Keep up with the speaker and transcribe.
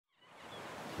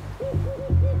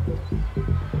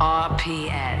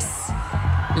RPS.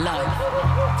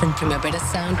 Live from Primavera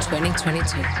Sound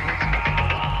 2022.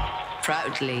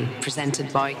 Proudly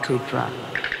presented by Cupra.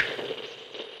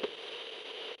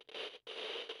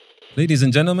 Ladies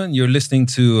and gentlemen, you're listening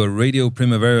to a Radio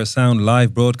Primavera Sound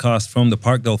live broadcast from the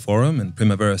Parkdale Forum and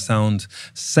Primavera Sound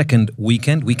second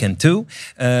weekend, weekend 2.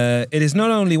 It is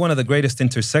not only one of the greatest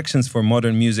intersections for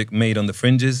modern music made on the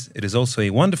fringes, it is also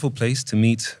a wonderful place to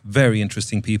meet very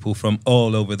interesting people from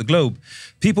all over the globe.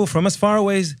 People from as far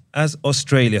away as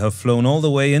Australia have flown all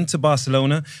the way into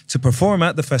Barcelona to perform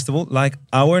at the festival, like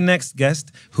our next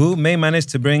guest, who may manage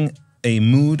to bring a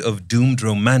mood of doomed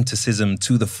romanticism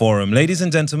to the forum. Ladies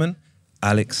and gentlemen,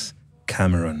 Alex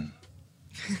Cameron.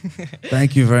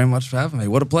 Thank you very much for having me.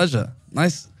 What a pleasure.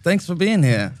 Nice. Thanks for being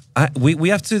here. We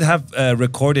have to have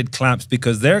recorded claps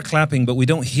because they're clapping, but we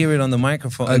don't hear it on the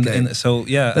microphone. Okay. So,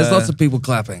 yeah. There's lots of people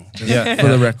clapping. Yeah. For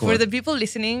the record. For the people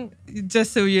listening,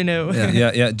 just so you know.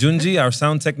 Yeah. Junji, our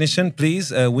sound technician,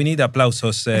 please. We need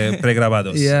aplausos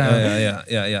pregrabados. Yeah.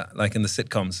 Like in the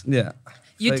sitcoms. Yeah.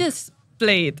 You just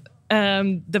played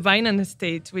the Vine on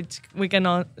stage, which we can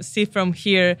all see from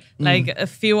here, like a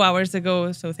few hours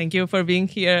ago. So thank you for being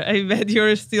here. I bet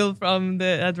you're still from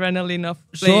the adrenaline of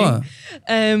playing.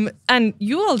 Sure. And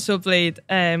you also played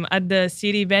at the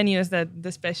city venues, that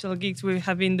the special gigs we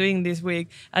have been doing this week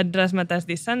at Razzmatazz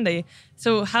this Sunday.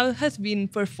 So how has been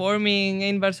performing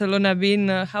in Barcelona been?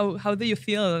 How do you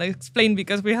feel? Like, explain,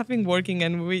 because we have been working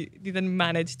and we didn't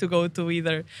manage to go to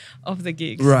either of the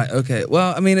gigs. Right. Okay.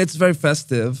 Well, I mean, it's very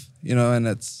festive, you know, and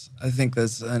I think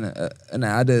there's an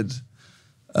added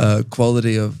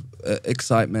quality of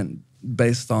excitement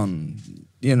based on,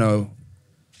 you know,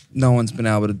 no one's been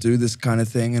able to do this kind of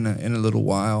thing in a little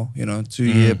while, you know,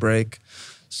 2-year break.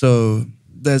 So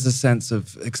there's a sense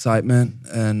of excitement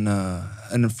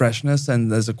and freshness,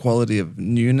 and there's a quality of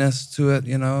newness to it,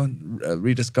 you know,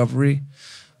 rediscovery.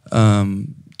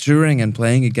 Touring and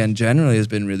playing again generally has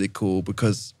been really cool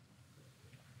because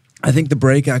I think the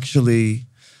break actually,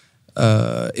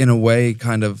 in a way,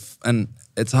 kind of, and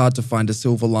it's hard to find a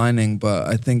silver lining, but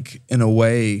I think in a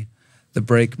way, the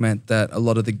break meant that a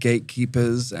lot of the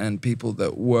gatekeepers and people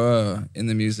that were in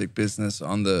the music business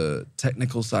on the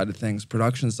technical side of things,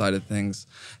 production side of things,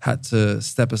 had to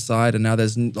step aside, and now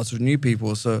there's lots of new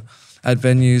people. So at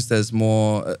venues, there's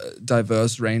more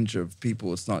diverse range of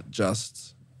people. It's not just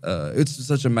it's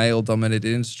such a male-dominated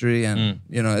industry, and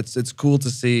you know, it's cool to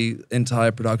see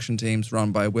entire production teams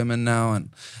run by women now,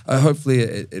 and hopefully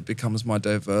it becomes more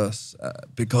diverse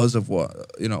because of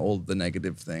what, you know, all the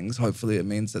negative things. Hopefully it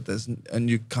means that there's a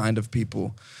new kind of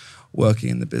people working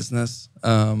in the business.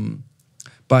 But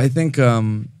I think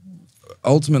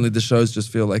ultimately the shows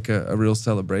just feel like a real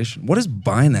celebration. What is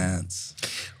Binance?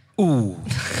 Ooh.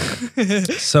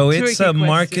 So it's a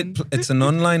market. It's an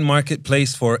online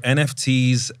marketplace for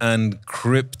NFTs and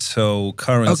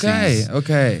cryptocurrencies.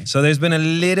 Okay. So there's been a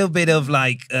little bit of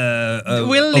like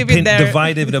we'll leave it there.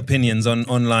 Divided opinions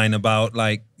online about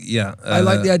like, yeah. I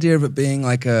like the idea of it being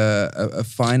like a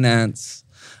finance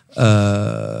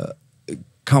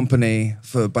company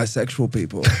for bisexual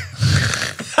people.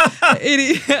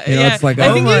 It's like,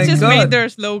 I think you just made their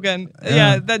slogan.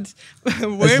 Yeah, that's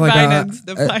we're like Binance,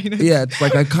 the finance. Yeah, it's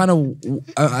like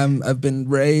I've been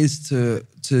raised to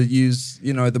use,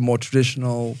 you know, the more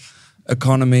traditional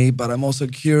economy, but I'm also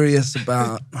curious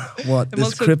about what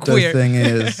this crypto thing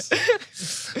is.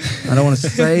 I don't want to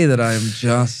say that I'm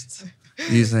just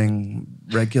using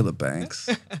regular banks.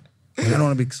 I don't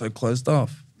want to be so closed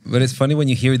off. But it's funny when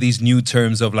you hear these new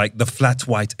terms of like the flat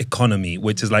white economy,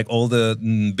 which is like all the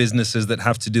businesses that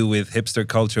have to do with hipster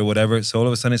culture or whatever. So all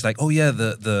of a sudden it's like, oh yeah,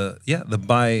 the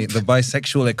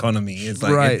bisexual economy. It's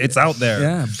like right. it's out there.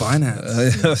 Yeah,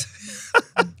 Binance.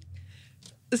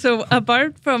 So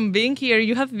apart from being here,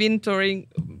 you have been touring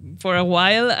for a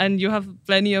while and you have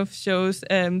plenty of shows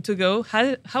to go.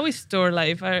 How is tour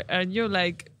life? Are you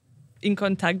like in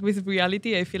contact with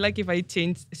reality? I feel like if I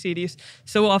change cities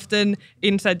so often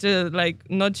in such a like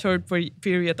not short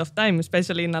period of time,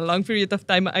 especially in a long period of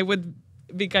time, I would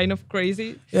be kind of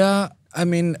crazy. Yeah, I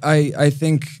mean, I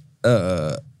think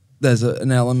there's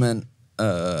an element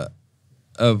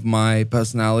of my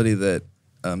personality that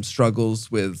struggles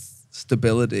with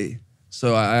stability.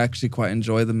 So I actually quite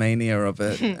enjoy the mania of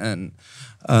it, and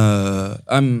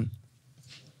I'm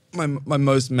my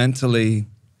most mentally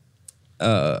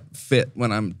fit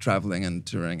when I'm traveling and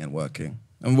touring and working.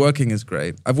 And working is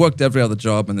great. I've worked every other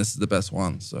job, and this is the best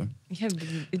one. So Yeah,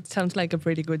 it sounds like a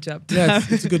pretty good job. yeah,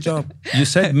 it's a good job. You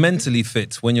said mentally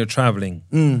fit when you're traveling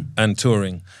and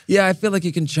touring. Yeah, I feel like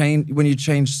you can change when you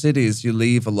change cities. You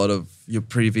leave a lot of your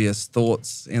previous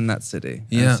thoughts in that city.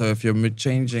 Yeah. And so if you're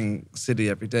changing city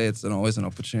every day, it's always an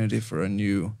opportunity for a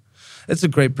new. It's a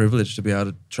great privilege to be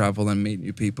able to travel and meet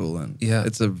new people, and Yeah.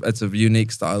 it's a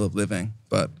unique style of living.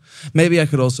 But maybe I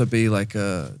could also be like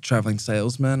a traveling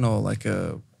salesman or like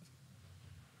a.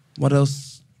 What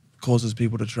else causes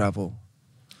people to travel?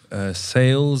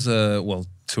 Sales, well,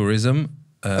 tourism.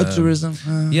 Tourism.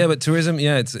 Yeah, but tourism,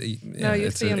 it's you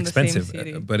it's stay in the expensive. same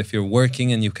city. But if you're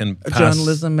working and you can pass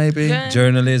Journalism, maybe. Yeah.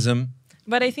 journalism,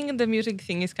 But I think the music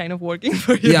thing is kind of working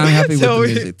for you. Yeah, I'm happy with so the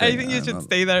music I thing. think you I'm should not-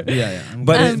 stay there.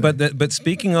 Yeah. but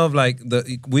speaking of like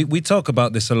we talk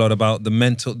about this a lot about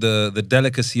the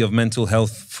delicacy of mental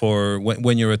health for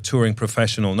when you're a touring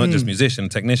professional, not just musician,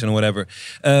 technician, or whatever.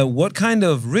 What kind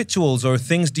of rituals or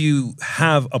things do you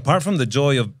have apart from the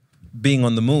joy of being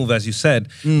on the move, as you said,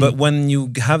 but when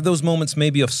you have those moments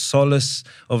maybe of solace,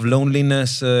 of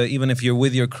loneliness, even if you're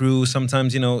with your crew,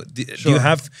 sometimes, do you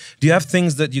have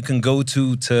things that you can go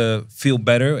to feel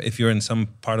better if you're in some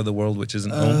part of the world which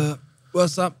isn't home? Well,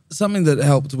 something that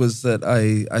helped was that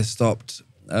I stopped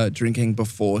drinking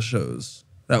before shows.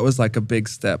 That was like a big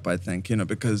step, I think,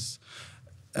 because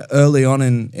early on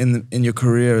in your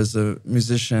career as a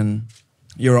musician,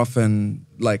 you're often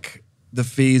like the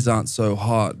fees aren't so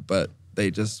hot, but they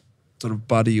just sort of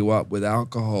butter you up with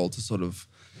alcohol to sort of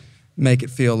make it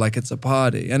feel like it's a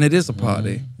party, and it is a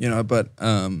party, But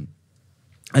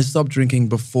I stopped drinking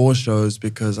before shows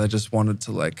because I just wanted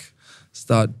to like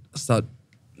start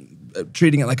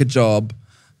treating it like a job,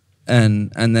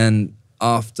 and then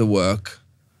after work,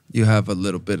 you have a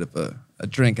little bit of a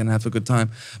drink and have a good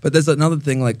time. But there's another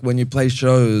thing, like when you play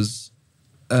shows,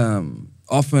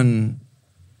 often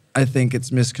I think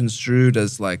it's misconstrued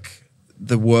as like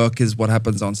the work is what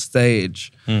happens on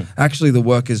stage. Actually, the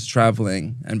work is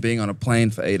traveling and being on a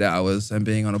plane for 8 hours and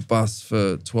being on a bus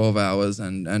for 12 hours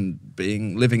and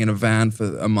living in a van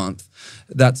for a month.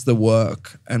 That's the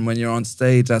work. And when you're on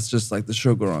stage, that's just like the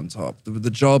sugar on top.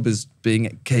 The job is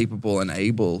being capable and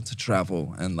able to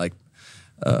travel and like,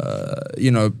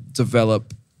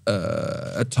 develop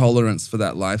a tolerance for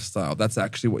that lifestyle. That's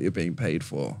actually what you're being paid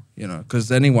for,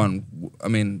 because anyone,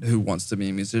 who wants to be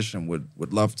a musician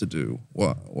would love to do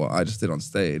what I just did on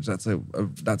stage. That's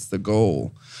the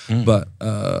goal. But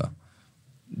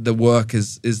the work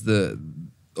is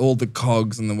all the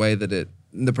cogs and the way that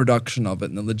the production of it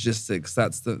and the logistics.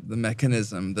 That's the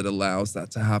mechanism that allows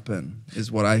that to happen.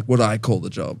 Is what I call the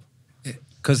job.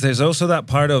 Because there's also that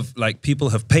part of like people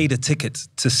have paid a ticket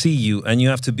to see you, and you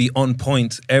have to be on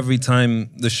point every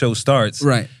time the show starts.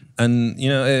 Right. And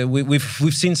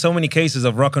we've seen so many cases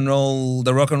of the rock and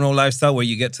roll lifestyle where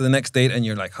you get to the next date and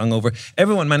you're like hungover.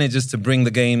 Everyone manages to bring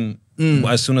the game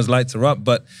as soon as lights are up,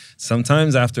 but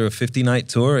sometimes after a 50-night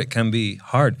tour, it can be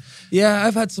hard. Yeah,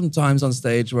 I've had some times on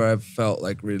stage where I've felt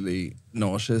like really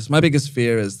nauseous. My biggest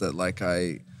fear is that like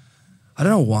I don't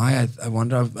know why. I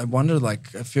wonder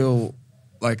like I feel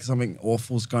like something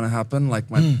awful's gonna happen. Like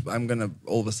I'm gonna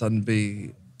all of a sudden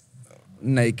be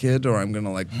naked, or I'm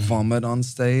gonna like vomit on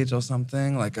stage or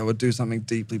something. Like I would do something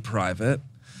deeply private,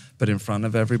 but in front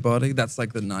of everybody. That's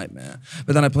like the nightmare.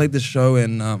 But then I played this show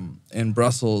in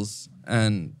Brussels,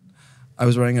 and I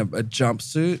was wearing a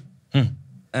jumpsuit.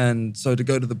 And so to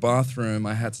go to the bathroom,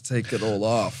 I had to take it all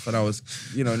off, and I was,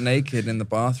 naked in the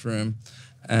bathroom.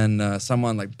 And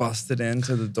someone like busted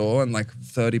into the door, and like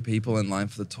 30 people in line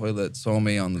for the toilet saw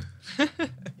me on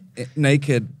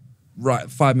naked right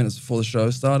 5 minutes before the show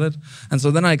started. And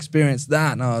so then I experienced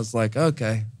that, and I was like,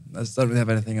 okay, I just don't really have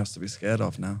anything else to be scared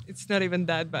of now. It's not even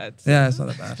that bad. Yeah, it's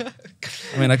not that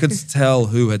bad. I could tell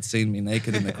who had seen me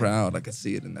naked in the crowd. I could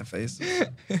see it in their faces.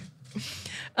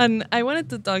 And I wanted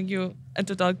to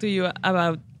talk to you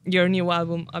about your new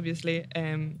album, obviously.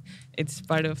 It's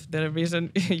part of the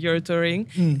reason you're touring.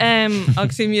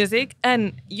 Oxy Music.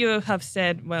 And you have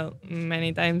said, well,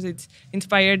 many times it's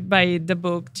inspired by the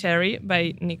book Cherry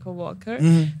by Nico Walker.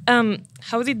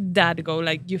 How did that go?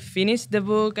 Like you finished the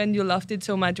book and you loved it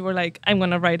so much, you were like, I'm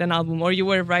going to write an album. Or you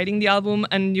were writing the album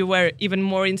and you were even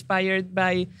more inspired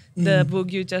by the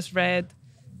book you just read.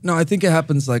 No, I think it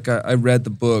happens like I read the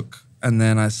book and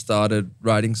then I started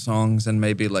writing songs, and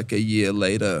maybe like a year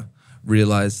later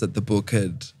realized that the book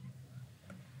had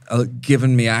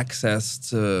given me access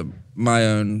to my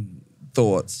own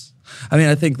thoughts.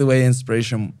 I think the way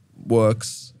inspiration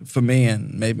works for me,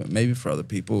 and maybe for other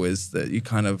people, is that you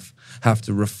kind of have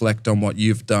to reflect on what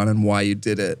you've done and why you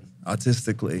did it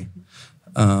artistically.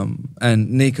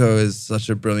 And Nico is such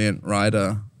a brilliant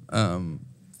writer,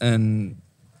 and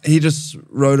he just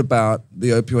wrote about the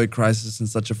opioid crisis in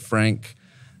such a frank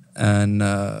and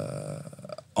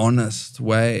honest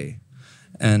way,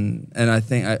 and I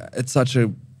think it's such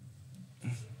a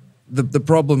the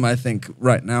problem. I think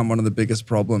right now one of the biggest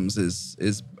problems is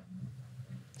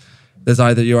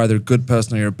you're either a good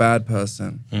person or you're a bad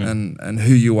person, and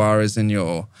who you are is in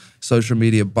your social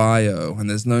media bio, and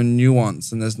there's no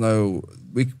nuance, and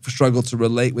we struggle to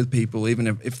relate with people. Even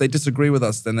if they disagree with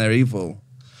us, then they're evil,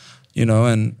 you know.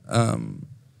 And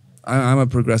I'm a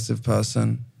progressive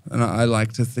person, and I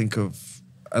like to think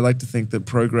that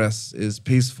progress is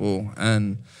peaceful,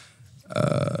 and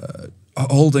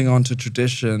holding on to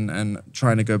tradition and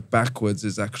trying to go backwards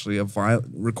is actually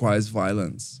requires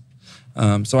violence.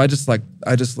 So I just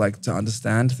like to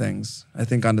understand things. I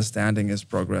think understanding is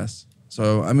progress.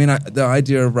 So I mean, the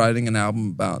idea of writing an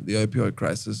album about the opioid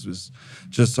crisis was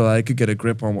just so I could get a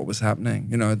grip on what was happening,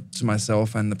 you know, to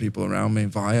myself and the people around me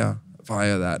via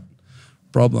that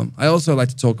problem. I also like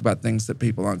to talk about things that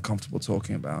people aren't comfortable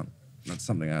talking about. That's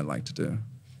something I like to do.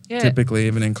 Yeah. Typically,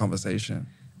 even in conversation.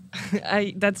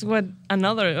 That's what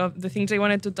another of the things I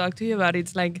wanted to talk to you about.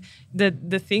 It's like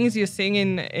the things you sing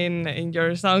in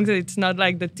your songs. It's not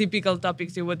like the typical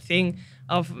topics you would think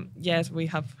of. Yes, we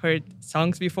have heard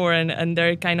songs before, and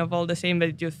they're kind of all the same.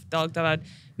 But you've talked about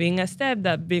being a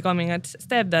stepdad, becoming a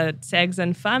stepdad, sex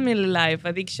and family life,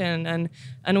 addiction,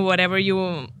 and whatever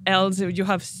else you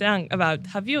have sung about.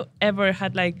 Have you ever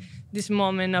had like this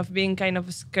moment of being kind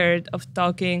of scared of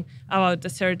talking about a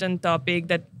certain topic,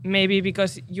 that maybe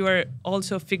because you are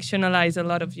also fictionalize a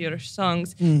lot of your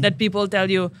songs, that people tell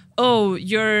you, oh,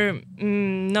 you're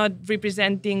not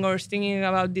representing or singing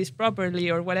about this properly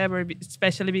or whatever,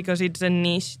 especially because it's a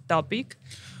niche topic?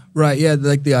 Right, yeah,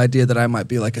 like the idea that I might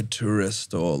be like a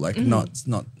tourist or like no,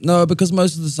 because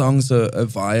most of the songs are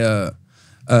via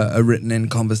a written in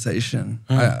conversation.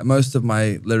 Most of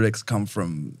my lyrics come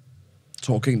from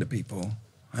talking to people,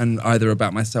 and either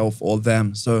about myself or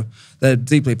them. So they're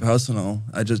deeply personal.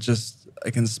 I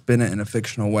can spin it in a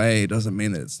fictional way. It doesn't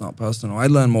mean that it's not personal. I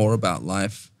learn more about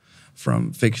life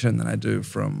from fiction than I do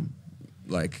from,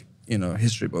 like, you know,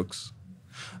 history books.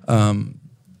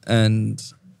 And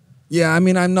yeah, I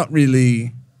mean, I'm not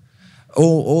really...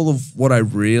 All of what I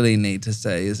really need to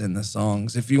say is in the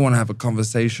songs. If you want to have a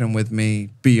conversation with me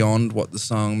beyond what the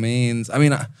song means, I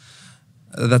mean,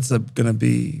 that's going to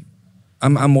be...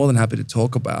 I'm more than happy to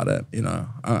talk about it, you know,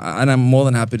 and I'm more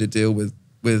than happy to deal with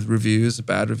reviews,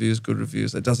 bad reviews, good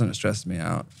reviews. It doesn't stress me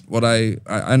out.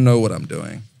 I know what I'm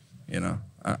doing, you know.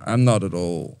 I'm not at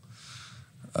all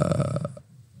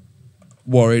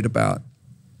worried about.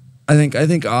 I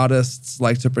think artists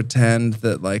like to pretend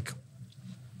that like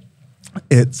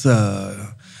it's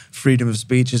freedom of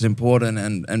speech is important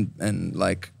and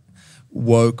like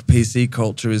woke PC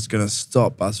culture is going to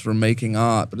stop us from making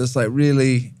art, but it's like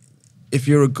really. If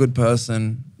you're a good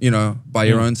person, you know, by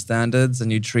your own standards,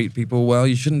 and you treat people well,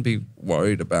 you shouldn't be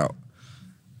worried about...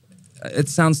 It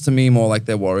sounds to me more like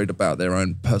they're worried about their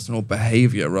own personal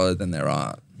behavior rather than their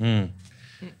art.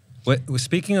 Well,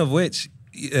 speaking of which,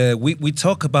 we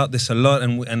talk about this a lot,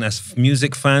 and as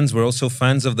music fans, we're also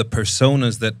fans of the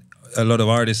personas that a lot of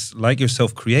artists like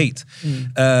yourself create.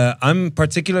 I'm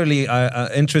particularly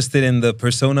interested in the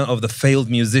persona of the failed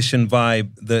musician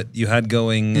vibe that you had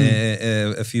going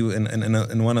a few in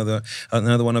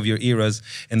another one of your eras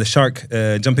in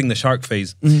the jumping the shark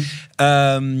phase.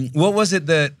 What was it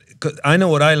that? I know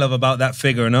what I love about that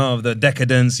figure, no, of the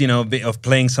decadence, you know, of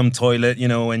playing some toilet, you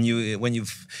know, when you're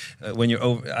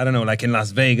over, I don't know, like in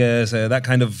Las Vegas, that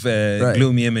kind of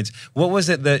gloomy image. What was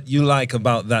it that you like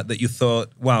about that you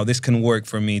thought, wow, this can work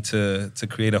for me to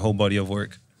create a whole body of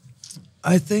work?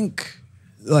 I think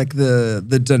like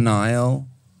the denial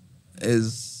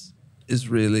is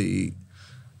really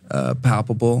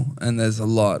palpable, and there's a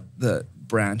lot that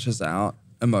branches out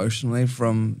emotionally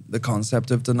from the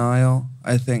concept of denial.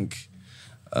 I think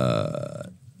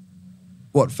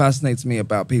what fascinates me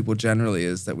about people generally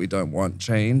is that we don't want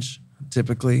change.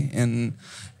 Typically, in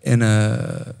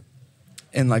our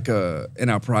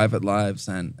private lives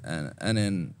and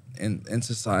in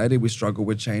society, we struggle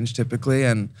with change typically,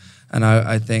 and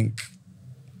I think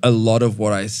a lot of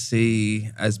what I see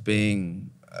as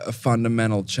being a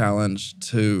fundamental challenge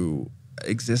to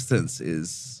existence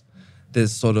is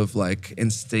this sort of like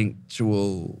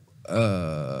instinctual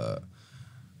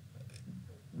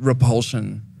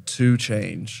repulsion to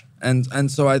change. And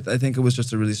so I think it was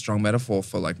just a really strong metaphor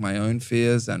for like my own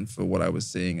fears and for what I was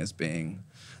seeing as being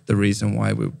the reason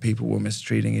why people were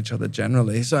mistreating each other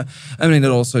generally. So, I mean, it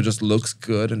also just looks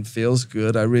good and feels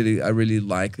good. I really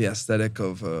like the aesthetic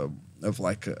of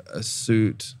like a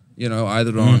suit, you know,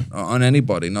 either on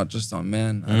anybody, not just on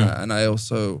men. And I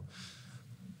also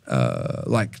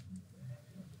like,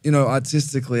 you know,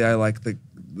 artistically, I like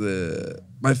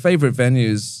my favorite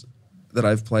venues that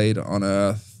I've played on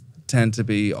Earth tend to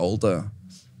be older.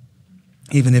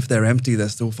 Even if they're empty, they're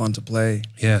still fun to play.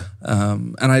 Yeah.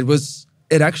 And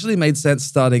it actually made sense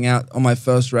starting out on my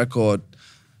first record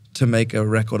to make a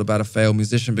record about a failed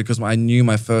musician, because I knew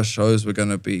my first shows were going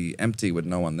to be empty with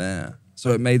no one there.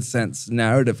 So it made sense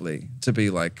narratively to be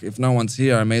like, if no one's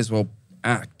here, I may as well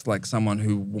act like someone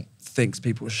who thinks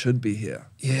people should be here.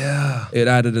 Yeah. It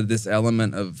added this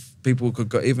element of people could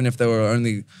go, even if there were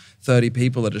only 30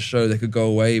 people at a show, they could go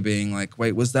away being like,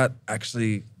 wait, was that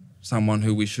actually someone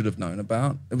who we should have known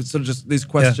about? It was sort of just these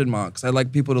question marks. I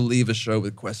like people to leave a show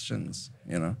with questions,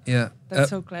 you know? Yeah. That's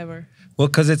so clever. Well,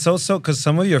 because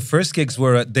some of your first gigs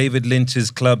were at David Lynch's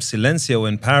club Silencio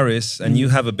in Paris, and you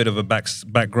have a bit of a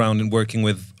background in working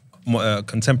with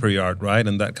contemporary art, right?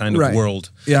 And that kind of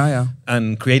world. Yeah.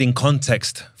 And creating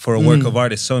context for a work of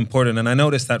art is so important. And I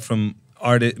noticed that from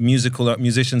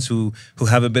musicians who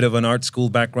have a bit of an art school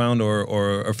background or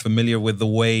are familiar with the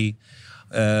way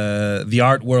the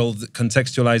art world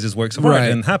contextualizes works of art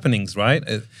and happenings, right?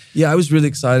 Yeah, I was really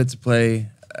excited to play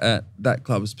at that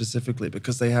club specifically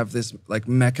because they have this like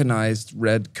mechanized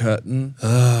red curtain,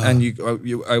 and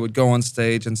I would go on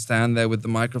stage and stand there with the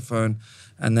microphone,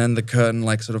 and then the curtain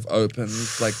like sort of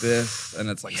opens like this, and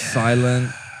it's like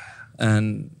silent,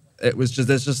 and it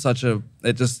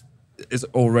just is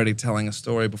already telling a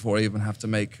story before I even have to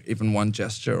make even one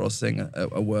gesture or sing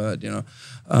a word, you know.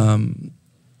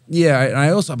 Yeah,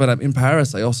 and but in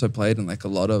Paris, I also played in like a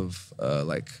lot of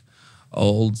like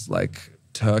old like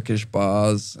Turkish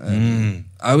bars, and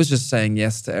I was just saying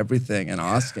yes to everything and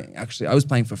asking. Actually, I was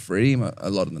playing for free a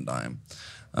lot of the time,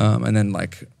 and then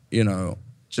like, you know,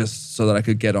 just so that I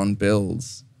could get on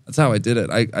bills. That's how I did it.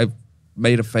 I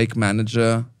made a fake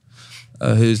manager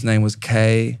whose name was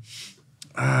Kay.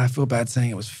 I feel bad saying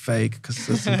it was fake because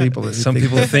there's some people that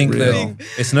think that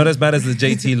it's not as bad as the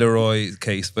JT Leroy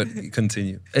case, but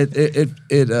continue.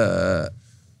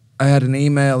 I had an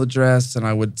email address and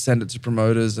I would send it to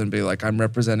promoters and be like, I'm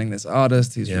representing this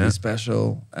artist. He's really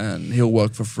special and he'll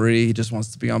work for free. He just wants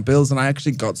to be on bills. And I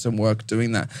actually got some work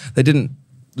doing that. They didn't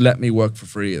let me work for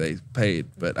free. They paid.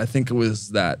 But I think it was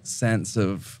that sense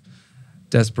of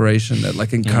desperation that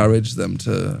like encouraged them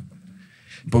to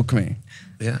book me.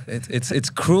 Yeah, it's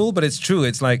cruel, but it's true.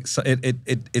 It's like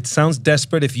it sounds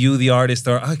desperate if you, the artist,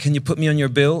 are, can you put me on your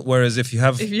bill? Whereas if you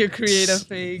create a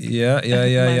fake,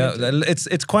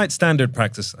 it's quite standard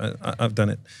practice. I've done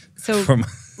it. So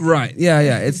right,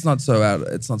 yeah, it's not so out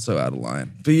of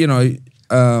line. But you know,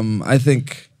 I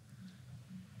think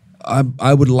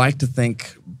I would like to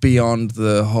think beyond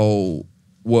the whole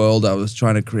world I was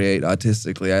trying to create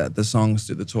artistically. The songs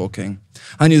do the talking.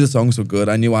 I knew the songs were good.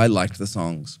 I knew I liked the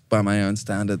songs by my own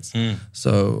standards.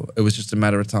 So it was just a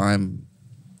matter of time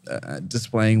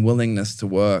displaying willingness to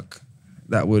work.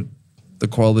 The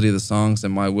quality of the songs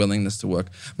and my willingness to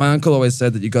work. My uncle always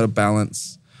said that you got to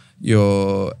balance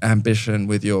your ambition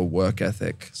with your work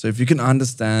ethic. So if you can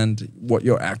understand what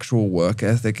your actual work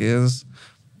ethic is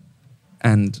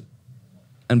and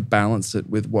balance it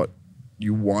with what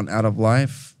you want out of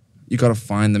life, you got to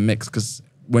find the mix. Because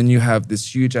when you have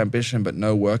this huge ambition but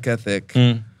no work ethic,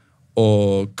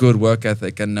 or good work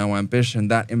ethic and no ambition,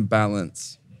 that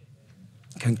imbalance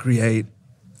can create,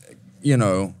 you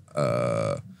know,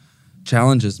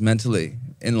 challenges mentally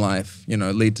in life, you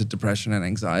know, lead to depression and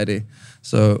anxiety.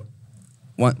 So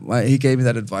he gave me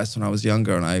that advice when I was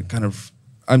younger, and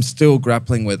I'm still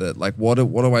grappling with it. Like, what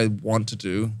do I want to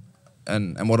do,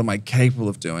 and what am I capable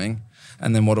of doing?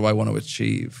 And then what do I want to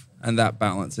achieve? And that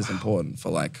balance is important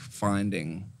for like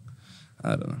finding, I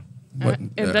don't know.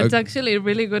 That's actually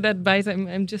really good advice.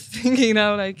 I'm just thinking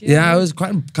now, like I was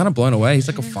kind of blown away. He's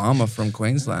like a farmer from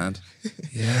Queensland.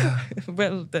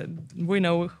 Well, we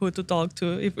know who to talk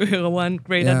to if we want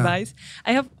great advice.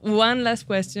 I have one last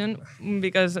question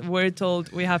because we're told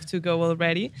we have to go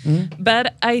already.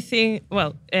 But I think,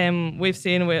 we've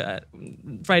seen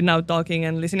right now talking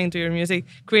and listening to your music,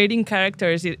 creating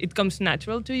characters, it comes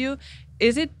natural to you.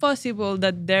 Is it possible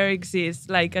that there exists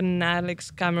like an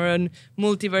Alex Cameron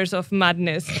multiverse of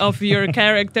madness of your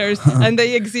characters, and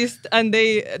they exist and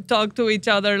they talk to each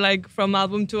other like from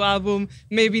album to album?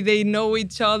 Maybe they know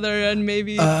each other, and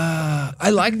maybe. I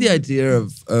like the idea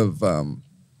of.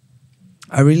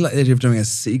 I really like the idea of doing a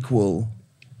sequel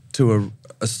to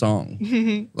a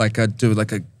song, like I'd do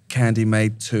like a Candy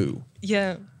Made 2.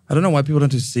 Yeah. I don't know why people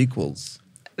don't do sequels.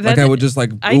 That- I would just I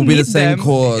it will be the need same them,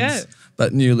 chords, yeah.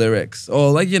 but new lyrics.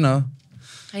 Or I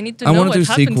need to know wanna what do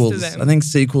happens sequels. to them. I think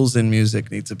sequels in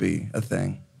music need to be a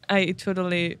thing. I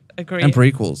totally agree. And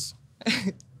prequels.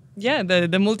 Yeah, the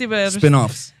multiverse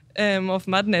Spin-offs. Of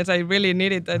madness. I really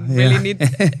need it. I really need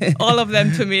all of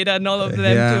them to meet and all of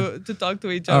them to talk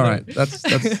to each All other. right, that's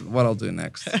what I'll do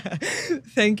next.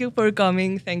 Thank you for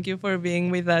coming. Thank you for being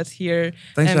with us here.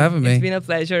 Thanks for having me. It's been a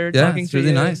pleasure Yeah, talking it's to really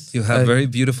you. nice. You have very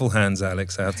beautiful hands,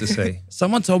 Alex, I have to say.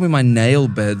 Someone told me my nail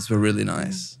beds were really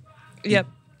nice. Yep.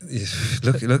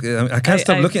 Look, I can't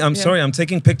stop looking. I'm sorry, I'm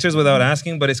taking pictures without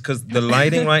asking, but it's because the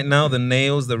lighting right now, the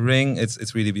nails, the ring,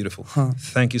 it's really beautiful.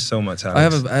 Thank you so much,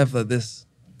 Alex. I have this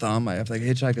thumb. I have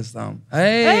hitchhiker's thumb.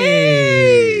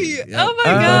 Hey! Yeah. Oh my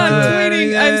God, Yeah. tweeting.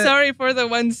 I'm sorry for the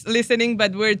ones listening,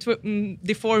 but we're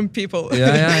deformed people.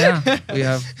 Yeah. We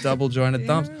have double jointed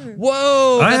thumbs.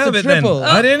 Whoa, I that's have a it then. triple.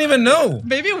 I didn't even know.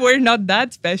 Maybe we're not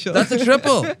that special. That's a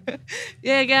triple.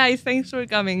 Yeah, guys, thanks for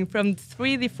coming from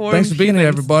 3 deformed Thanks for being here,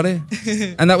 humans.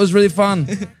 everybody. And that was really fun.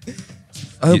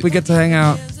 I hope we get to hang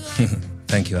out.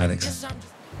 Thank you, Alex.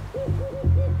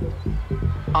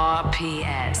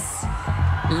 RPS.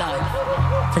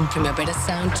 Live from Primavera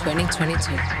Sound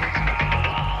 2022.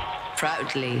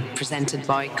 Proudly presented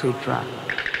by Cupra.